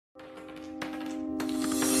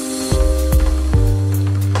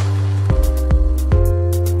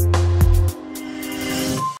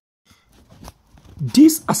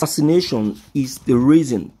assassination is the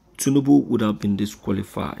reason Tinubu would have been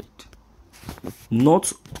disqualified.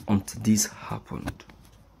 Not until this happened.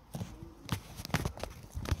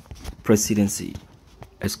 Presidency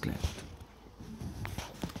exclaimed.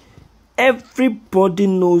 Everybody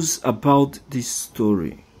knows about this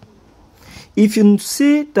story. If you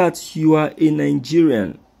say that you are a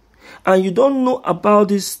Nigerian and you don't know about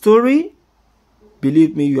this story,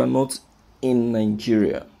 believe me, you are not in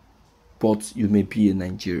Nigeria, but you may be in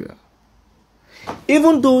Nigeria.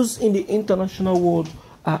 Even those in the international world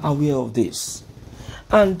are aware of this.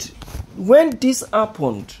 And when this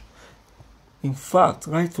happened, in fact,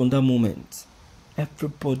 right from that moment,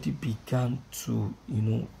 everybody began to,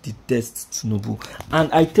 detest Tinubu.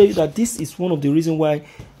 And I tell you that this is one of the reasons why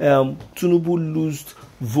Tinubu lost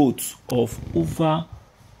votes of over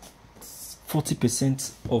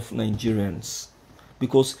 40% of Nigerians.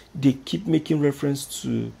 Because they keep making reference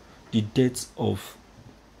to the death of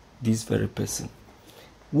this very person.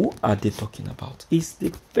 Who are they talking about? It's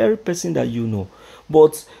the very person that you know.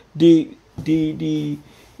 But he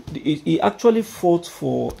actually fought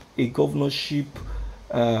for a governorship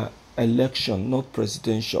election, not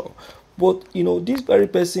presidential. But this very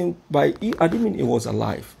person, I didn't mean he was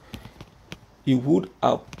alive. He would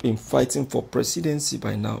have been fighting for presidency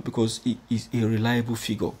by now because he is a reliable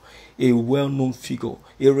figure, a well-known figure,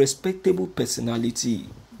 a respectable personality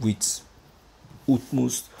with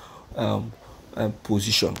utmost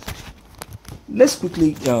position. Let's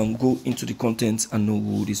quickly go into the content and know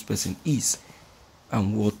who this person is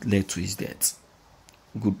and what led to his death.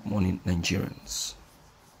 Good morning, Nigerians.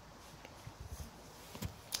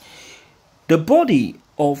 The body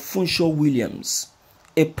of Funsho Williams,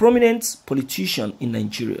 a prominent politician in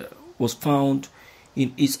Nigeria, was found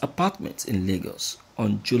in his apartment in Lagos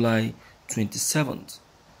on July 27,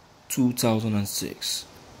 2006.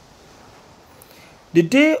 The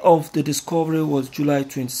day of the discovery was July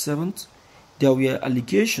 27th. There were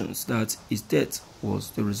allegations that his death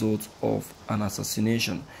was the result of an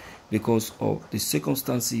assassination because of the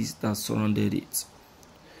circumstances that surrounded it.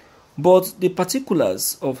 But the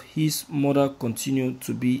particulars of his murder continue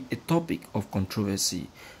to be a topic of controversy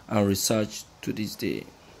and research to this day.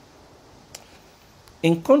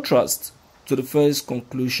 In contrast to the first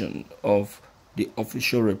conclusion of the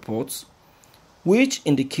official reports, which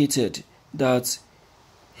indicated that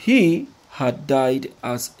he had died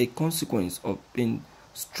as a consequence of being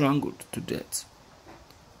strangled to death,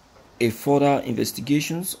 a further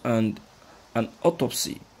investigations and an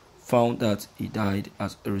autopsy found that he died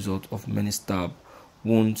as a result of many stab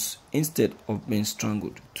wounds instead of being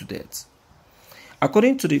strangled to death.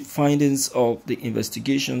 According to the findings of the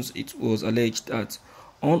investigations, it was alleged that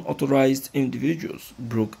unauthorized individuals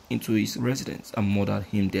broke into his residence and murdered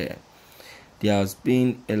him there. There has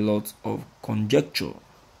been a lot of conjecture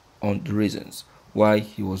on the reasons why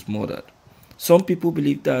he was murdered. Some people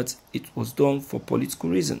believe that it was done for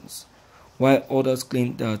political reasons, while others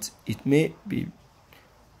claim that it may be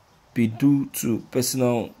due to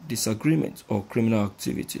personal disagreements or criminal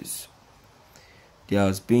activities. There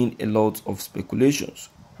has been a lot of speculations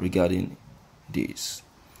regarding this.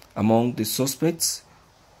 Among the suspects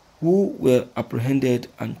who were apprehended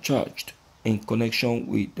and charged in connection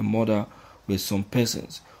with the murder were some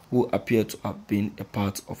persons who appear to have been a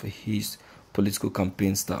part of his political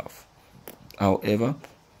campaign staff. However,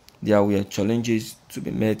 there were challenges to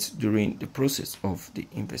be met during the process of the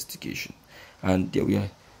investigation, and there were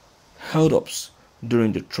held-ups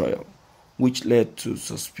during the trial, which led to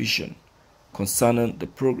suspicion concerning the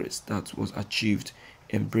progress that was achieved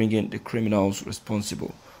in bringing the criminals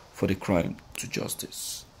responsible for the crime to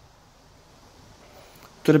justice.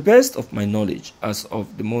 To the best of my knowledge, as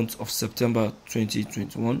of the month of September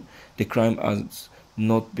 2021, the crime has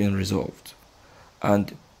not been resolved,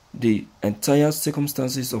 and the entire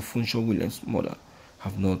circumstances of Funsho Williams' murder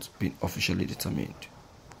have not been officially determined.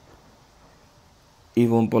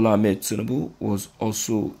 Even Bola Ahmed Tinubu was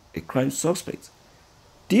also a crime suspect.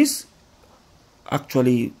 This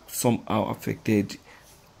actually somehow affected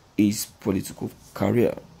his political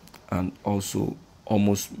career and also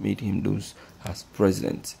almost made him lose as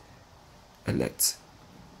president-elect.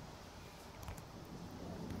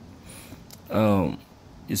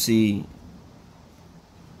 You see,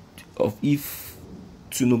 if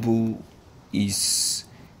Tinubu is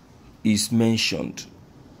mentioned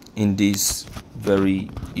in this very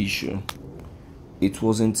issue, it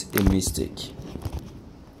wasn't a mistake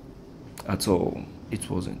at all. It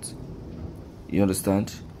wasn't. You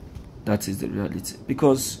understand? That is the reality.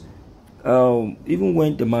 Because even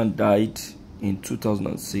when the man died in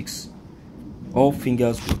 2006, all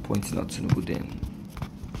fingers were pointing at Tinubu then.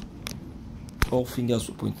 all fingers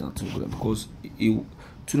were pointing at Tinubu because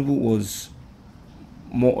Tinubu was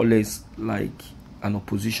more or less like an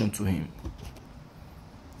opposition to him.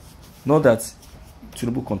 Not that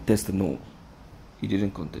Tinubu contested, no, he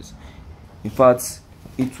didn't contest. In fact,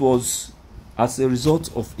 it was as a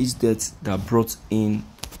result of his death that brought in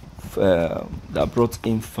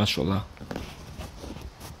Fashola.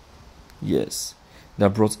 Yes,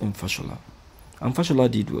 that brought in Fashola, and Fashola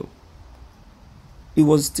did well. He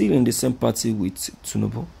was still in the same party with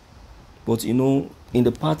Tinubu, but you know, in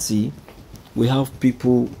the party we have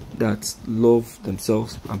people that love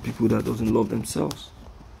themselves and people that doesn't love themselves.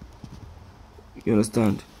 You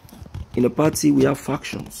understand? In the party we have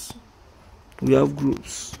factions, we have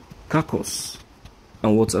groups, caucus,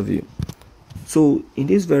 and what have you. So in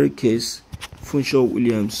this very case, Funshaw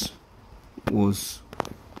Williams was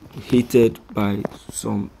hated by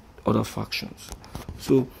some other factions.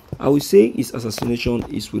 So I would say his assassination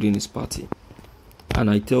is within his party, and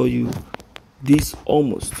I tell you, this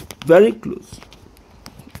almost very close,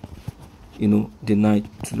 you know, denied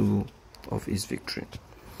Tinubu of his victory.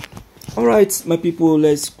 All right, my people,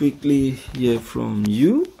 let's quickly hear from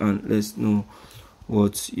you and let's know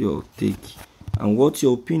what's your take and what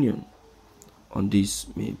your opinion on this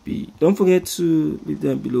may be. Don't forget to leave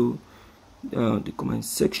them below the comment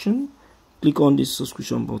section. Click on the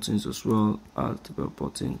subscription buttons as well as the bell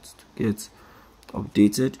buttons to get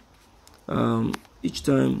updated each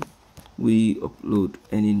time we upload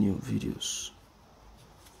any new videos.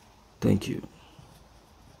 Thank you.